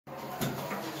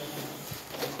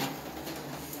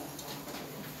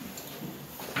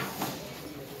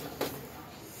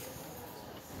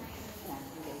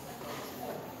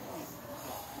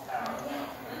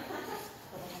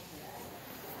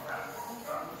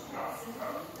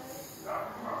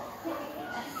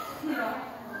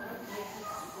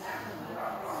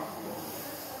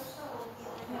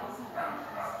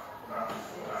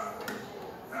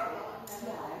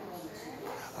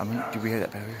Do we have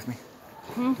that battery with me?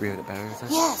 Do we have that battery with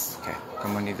us? Yes. Okay,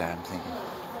 I'm gonna need that, I'm thinking.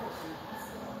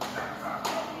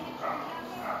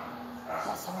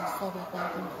 That's someone's phobia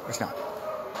baby. It's not.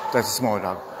 That's a smaller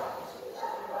dog.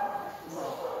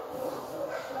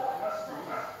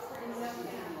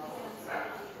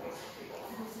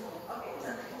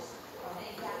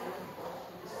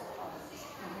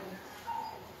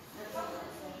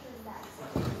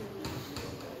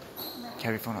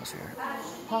 Have your phone out, sweetheart.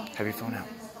 Huh? Have your phone out.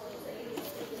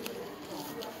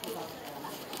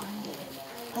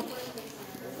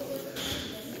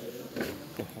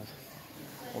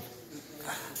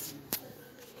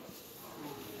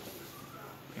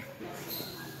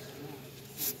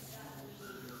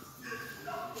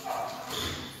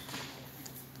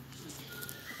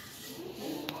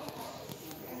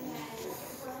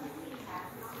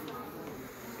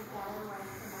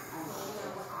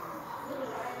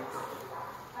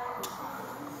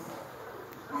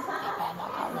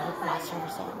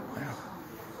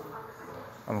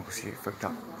 I'm gonna go see if I can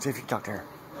talk. See if you can talk to her.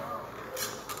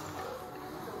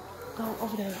 Go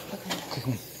over there. Okay. Okay,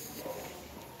 come on.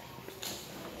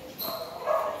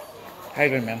 How you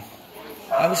doing, ma'am?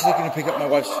 I'm just looking to pick up my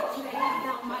wife's.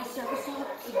 About my service dog,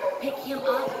 pick him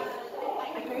up.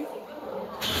 Okay.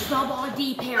 Snowball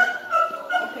D parent.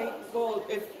 Okay, well,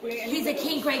 He's a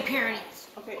King Grey parent.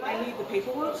 Okay, I need the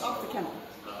paperwork off the kennel.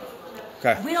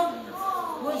 Okay. We don't.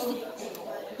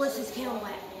 Where's his kennel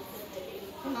at?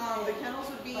 The kennels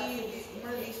would be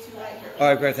one of these two right here. All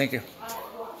right, great. Thank you.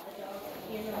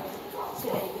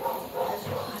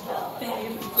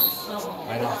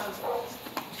 I know.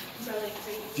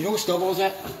 Do you know where Snowball's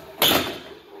at?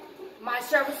 My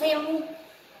service animal?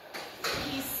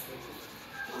 He's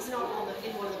not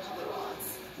in one of the public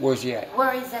pods. Where's he at?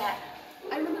 Where is that?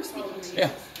 I remember speaking to you.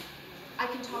 Yeah. I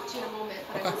can talk to you in a moment,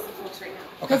 but I don't see folks right now.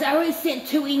 Because I already sent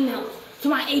 2 emails to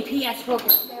my APS program.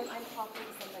 Ma'am, I'm talking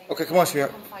to somebody. Okay, come on,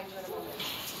 sweetheart. I'll find you in a moment.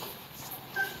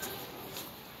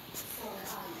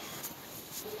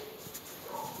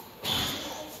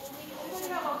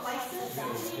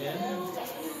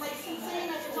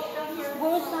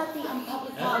 Where's not the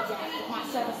public pods at with my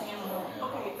service animal?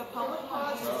 Okay, the public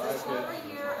pods is this one right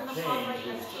here and the pod right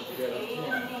next to it. A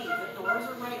and B. The doors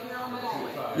are right here on the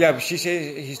hallway. Yeah, but she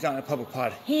says he's not in a public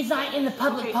pod. He's not in the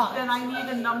public Okay, pod. then I need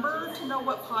a number to know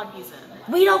what pod he's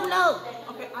in. We don't know.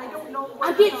 Okay, I don't know I'm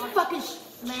where getting your dog- fucking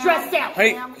Ma'am, stressed out.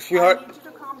 Hey, ma'am, sweetheart. I need you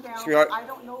to calm down. Sweetheart. I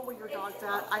don't know where your dog's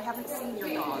at. I haven't seen your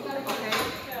dog, okay?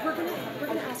 We're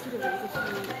gonna ask you to leave if you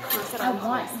curse at I our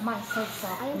want calls. my service I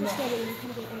animal. understand that you can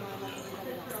wait in line like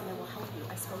everybody else, and then we'll help you.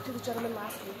 I spoke to the gentleman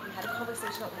last week. We had a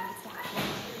conversation about what needs to happen.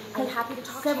 I'm happy to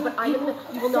talk to you, but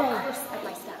you will not curse at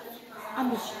my staff.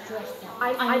 I'm just stressed out.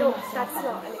 I don't. That's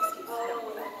not an excuse.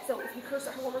 No. So if you curse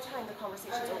at her one more time, the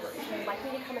conversation's over. If you'd like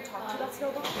me to come and talk to you about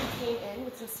Snowball, he came in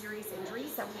with some serious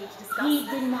injuries that we need to discuss. He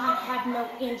did not have no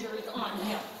injuries on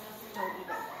him. Don't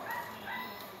even.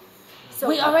 So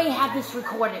We already have this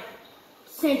recorded.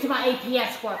 Sent to my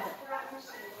APS worker.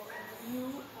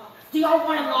 Do y'all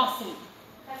want a lawsuit?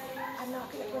 we're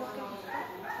not gonna be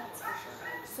threatened, that's for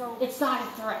sure. So It's not a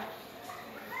threat.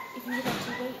 if you would like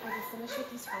to wait, I will finish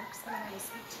with these folks and then I will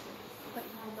speak to you. But you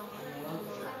will not.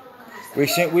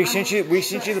 We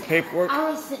sent you the paperwork. I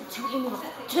already sent 2 emails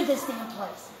to this damn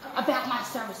place about my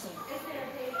service animal.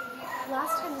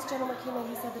 Last time this gentleman came in,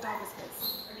 he said the dog was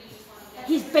his.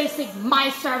 He's basically my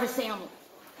service animal.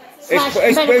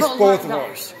 It's both of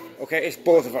ours. Okay, it's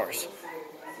both of ours.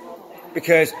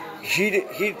 Because he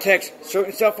detects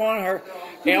certain stuff on her,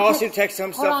 and also detects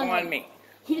some stuff on me.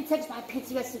 He detects my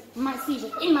PTSD, my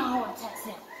seizures in my heart attacks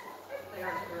now.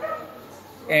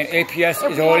 And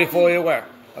APS is already fully aware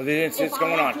of the incidents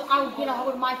going on. I would get a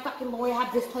hold of my fucking lawyer,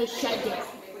 have this place shut down.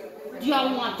 Do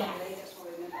y'all want that?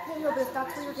 No, but if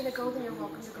that's where you're gonna go, then you're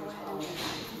welcome to go ahead and do that.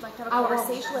 If you'd like to have a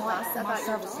conversation with us about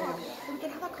your dog, then we can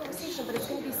have that conversation, but it's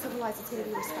gonna be civilized, it's gonna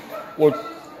be respectful.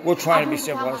 We're trying to be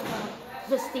civilized.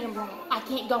 This damn wrong. I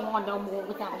can't go on no more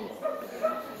without him.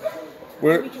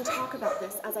 We can talk about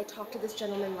this as I talked to this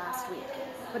gentleman last week,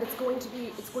 but it's going to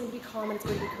be calm and it's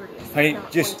going to be courteous. Honey,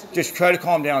 just try to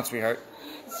calm down, sweetheart.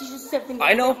 This is just something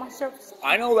I know. my service.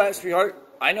 I know that, sweetheart.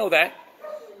 I know that.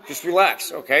 Just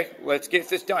relax, okay? Let's get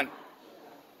this done.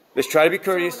 Let's try to be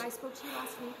courteous. So when I spoke to you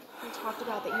last week, we talked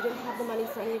about that you didn't have the money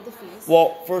for any of the fees.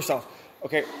 Well, first off,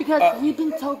 okay. Because you've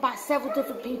been told by several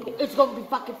different people it's going to be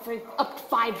fucking free up to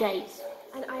 5 days.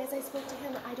 And as I spoke to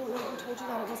him, I don't know who told you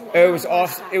that it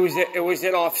wasn't. It was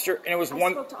that officer, and it was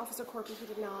one. I spoke to Officer Corky, he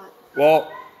did not. Well,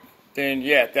 then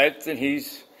then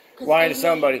he's lying to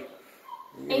somebody.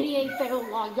 88 federal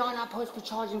law, y'all not supposed to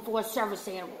charge him for a service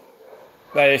animal.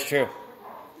 That is true.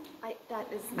 That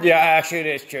is. Yeah, actually, it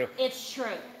is true. It's true.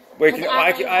 Wait, Because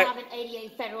I have an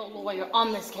 88 federal lawyer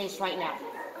on this case right now.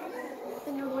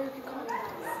 Then your lawyer can contact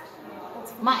us.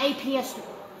 That's fine. My APS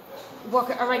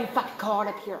worker already fucking called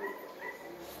up here.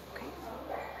 Okay.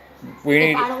 We If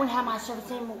need. I don't have my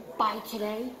service animal by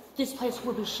today, this place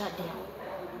will be shut down.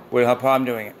 We don't have a problem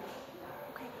doing it.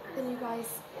 Okay. Then you guys.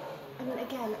 I mean,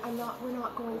 again, we're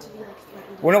not going to be like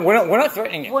threatened. We're not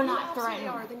threatening it. We're not Absolutely threatening.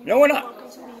 are. Then No, we're not. You're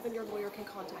welcome to leave, and your lawyer can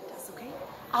contact us. Okay.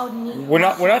 I would need. We're my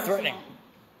not service threatening. animal.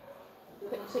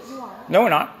 But you are. No, we're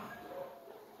not.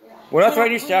 We're not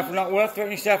threatening staff. We're not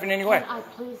threatening staff in any way. Can I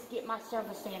please get my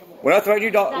service animal? We're not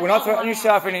threatening We're not threatening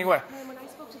staff in any way. Ma'am, when I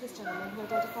spoke to this gentleman who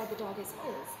identified the dog as his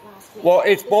last week. Well,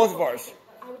 it's both of ours.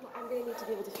 I'm going to need to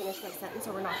be able to finish my sentence,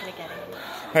 or we're not going to get anywhere.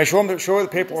 Hey, show her the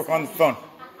paperwork on the phone.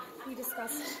 We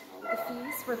discussed the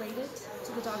fees related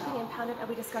to the dog being impounded, and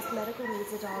we discussed medical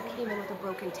needs. The dog came in with a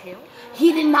broken tail.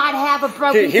 He did not have a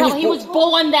broken tail. He was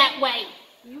born that way.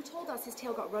 You told us his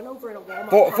tail got run over in a Walmart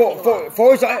parking lot.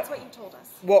 That's what you told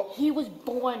us. Well, he was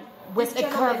born with a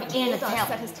curve and a tail.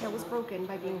 That his tail was broken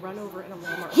by being run over in a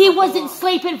Walmart. He wasn't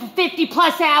sleeping for 50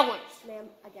 plus hours. Ma'am,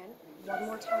 again, one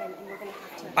more time, and we're going to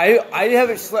have to. I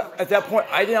haven't slept at that point.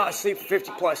 I did not sleep for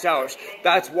 50 plus hours.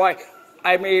 That's why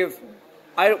I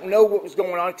don't know what was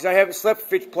going on because I haven't slept for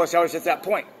 50 plus hours at that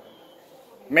point,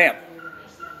 ma'am.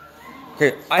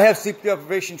 Okay, I have sleep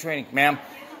deprivation training, ma'am,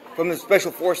 from the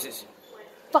Special Forces.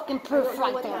 Fucking proof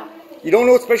right there. You don't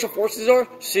know what Special Forces are?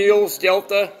 SEALs,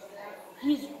 Delta.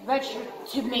 He's registered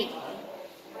to me.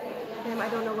 Ma'am, I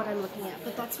don't know what I'm looking at,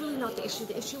 but that's really not the issue.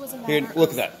 The issue is a matter Here, look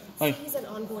at that. Honey. He's an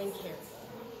ongoing care,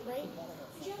 right?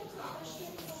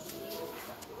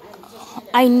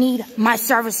 I need my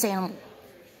service animal.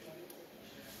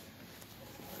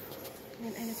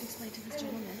 Ma'am, and to explain to this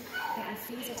gentleman that are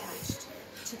fees attached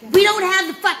to get. We don't have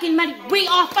the fucking money. We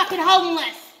are fucking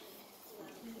homeless.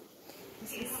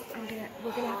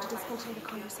 We're gonna have to discontinue the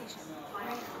conversation,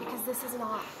 right? Because this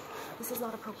is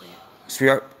not appropriate.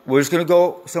 Sweetheart, we're just going to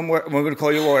go somewhere and we're going to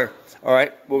call your lawyer. All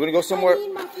right? We're going to go somewhere. I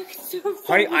need my fucking service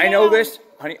Honey, animal I know now. this.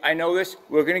 Honey, I know this.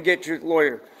 We're going to get your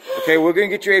lawyer. Okay? We're going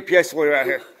to get your APS lawyer out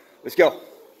here. Let's go.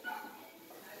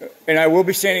 And I will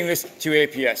be sending this to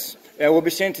APS. And I will be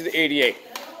sending to the 88.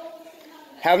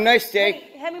 Have a nice day.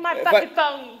 Hand me my fucking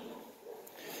phone.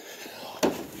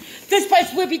 This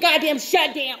place will be goddamn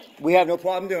shut down. We have no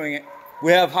problem doing it.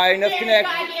 We have high enough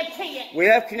We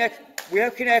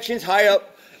have connections high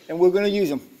up, and we're going to use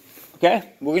them. Okay?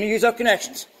 We're going to use our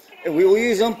connections, and we will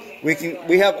use them.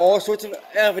 We have all sorts of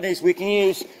avenues we can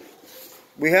use.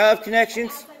 We have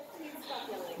connections.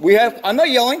 I'm not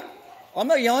yelling.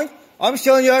 I'm just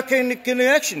telling you our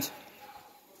connections.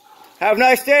 Have a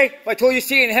nice day. If I told you to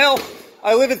see you in hell,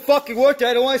 I live in fucking work.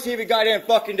 I don't want to see you every goddamn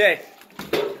fucking day.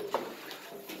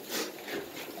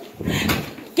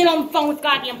 Get on the phone with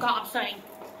goddamn cops, sonny.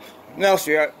 No,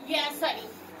 sweetheart. Yes, sonny.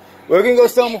 We're going to go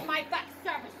somewhere. My fucking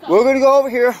service, We're going to go over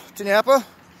here to Napa,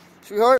 sweetheart.